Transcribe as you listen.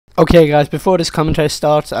Okay, guys, before this commentary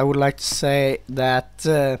starts, I would like to say that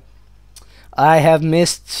I have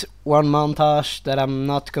missed one montage that I'm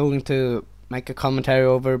not going to make a commentary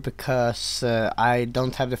over because I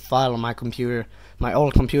don't have the file on my computer. My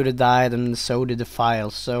old computer died and so did the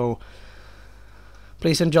file, so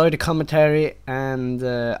please enjoy the commentary and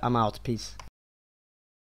I'm out. Peace.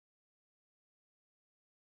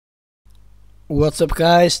 What's up,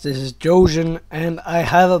 guys? This is Jojjen and I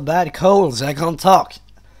have a bad cold, so I can't talk.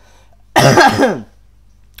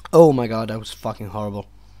 Oh my god, that was fucking horrible.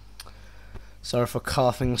 Sorry for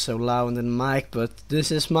coughing so loud in the mic, but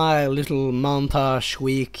this is my little montage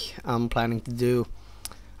week I'm planning to do.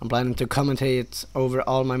 I'm planning to commentate over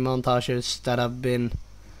all my montages that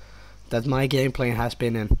my gameplay has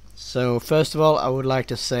been in. So first of all, I would like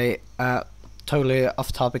to say a totally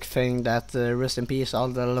off-topic thing that rest in peace all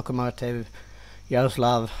the locomotive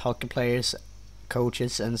Yaroslav hockey players,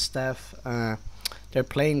 coaches and staff. Their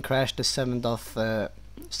plane crashed the 7th of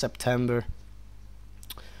September,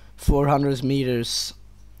 400 meters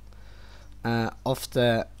off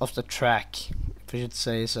the track, if I should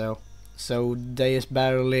say so. So they just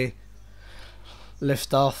barely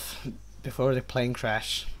lift off before the plane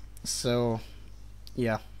crash. So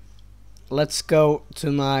yeah, let's go to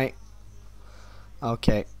my.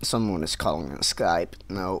 Okay, someone is calling on Skype.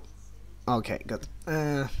 No. Okay, good.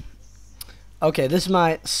 Okay, this is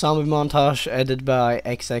my zombie montage edited by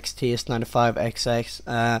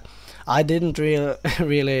XXTS95XX. I didn't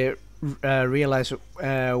really realize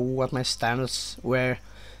what my standards were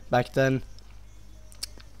back then.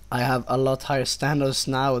 I have a lot higher standards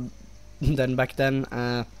now than back then.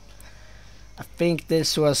 I think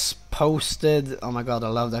this was posted. Oh my god, I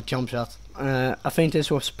love that jump shot. I think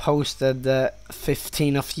this was posted the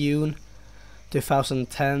 15th of June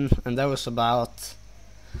 2010, and that was about.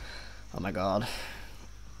 Oh my god,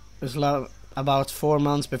 it was about 4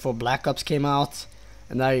 months before Black Ops came out,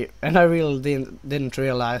 and I really didn't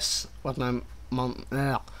realize what my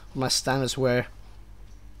standards were.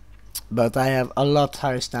 But I have a lot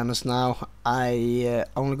higher standards now. I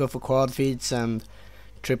only go for quad feeds and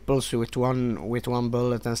triples with one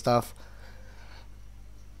bullet and stuff.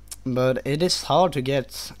 But it is hard to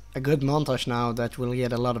get a good montage now that will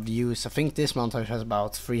get a lot of views. I think this montage has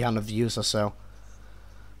about 300 views or so.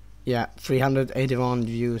 Yeah, 381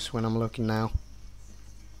 views when I'm looking now.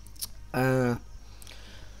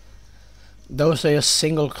 Those are just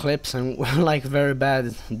single clips and like very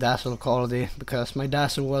bad dazzle quality, because my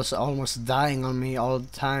dazzle was almost dying on me all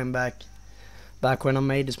the time back when I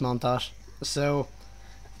made this montage. So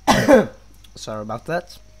sorry about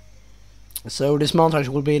that. So this montage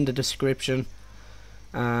will be in the description.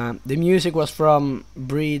 The music was from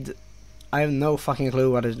Breed. I have no fucking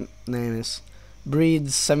clue what his name is.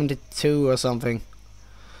 Breed 72 or something.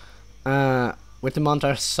 With the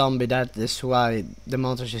montage Zombie, that is why the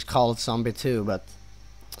montage is called Zombie 2, but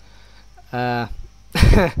that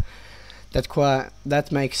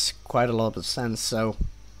makes quite a lot of sense. So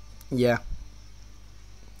yeah,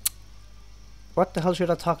 what the hell should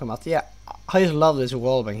I talk about? Yeah, I just love this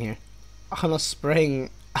wallbang here. I'm not spraying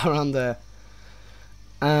around the.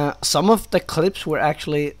 Some of the clips were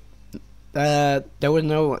actually. There was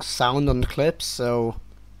no sound on the clips, so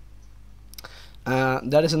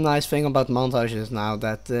that is a nice thing about montages now,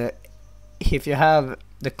 that if you have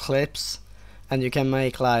the clips and you can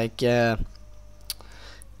make like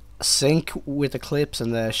sync with the clips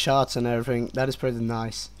and the shots and everything, that is pretty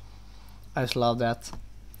nice. I just love that.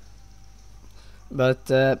 But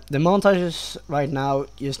the montages right now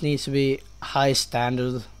just needs to be high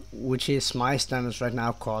standard, which is my standards right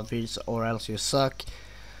now, quad feeds, or else you suck.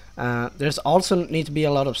 There's also need to be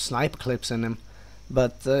a lot of sniper clips in them,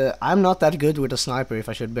 but I'm not that good with a sniper, if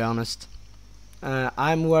I should be honest.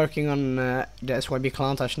 I'm working on the SYB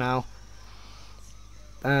Montage now.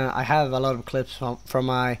 I have a lot of clips from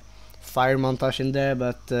my fire montage in there,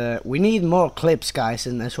 but we need more clips, guys,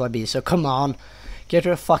 in SYB, so come on, get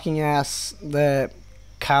your fucking ass the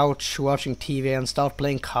couch watching TV and start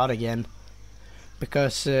playing COD again,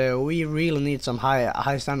 because we really need some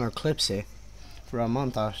high standard clips here for a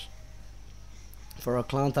montage, for a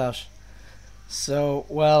clantage. So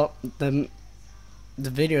well, the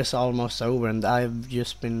video is almost over and I've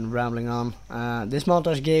just been rambling on. This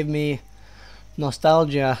montage gave me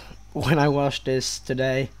nostalgia when I watched this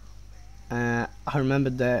today. I remember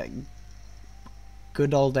the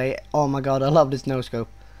good old day. Oh my god, I love this no-scope.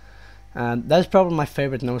 That's probably my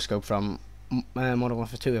favorite no-scope from Modern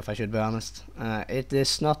Warfare 2, if I should be honest. It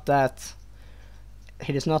is not that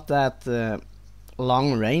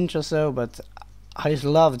long range or so, but I just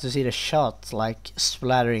love to see the shot like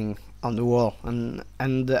splattering on the wall, and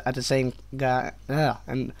at the same guy,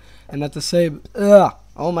 and at the same,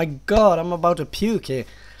 oh my god, I'm about to puke here,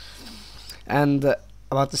 and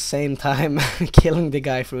about the same time killing the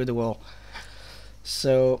guy through the wall.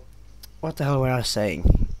 So what the hell were I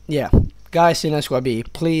saying? Yeah, guys in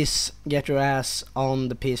SYB, please get your ass on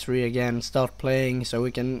the PS3 again, start playing so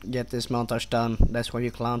we can get this montage done. That's why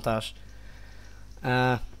you Lan-tage.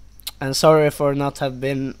 And sorry for not have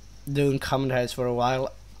been doing commentaries for a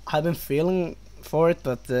while. I've been feeling for it,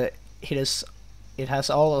 but it has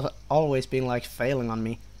always been like failing on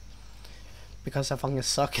me because I fucking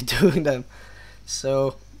suck at doing them.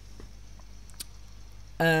 So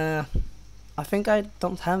I think I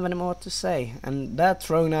don't have any more to say. And that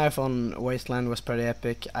throwing knife on Wasteland was pretty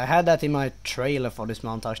epic. I had that in my trailer for this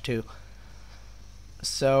montage too.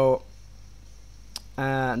 So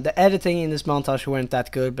the editing in this montage weren't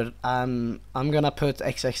that good, but I'm gonna put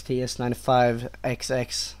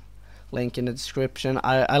XXTS95XX link in the description.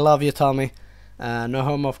 I love you, Tommy. No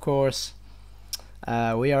homo, of course.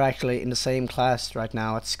 We are actually in the same class right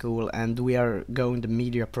now at school, and we are going the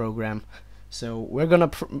media program. So we're gonna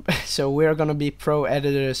be pro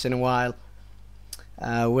editors in a while.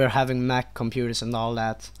 We're having Mac computers and all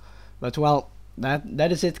that. But well,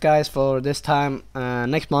 that is it, guys, for this time.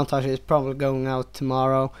 Next montage is probably going out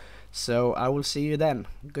tomorrow, so I will see you then.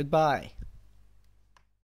 Goodbye.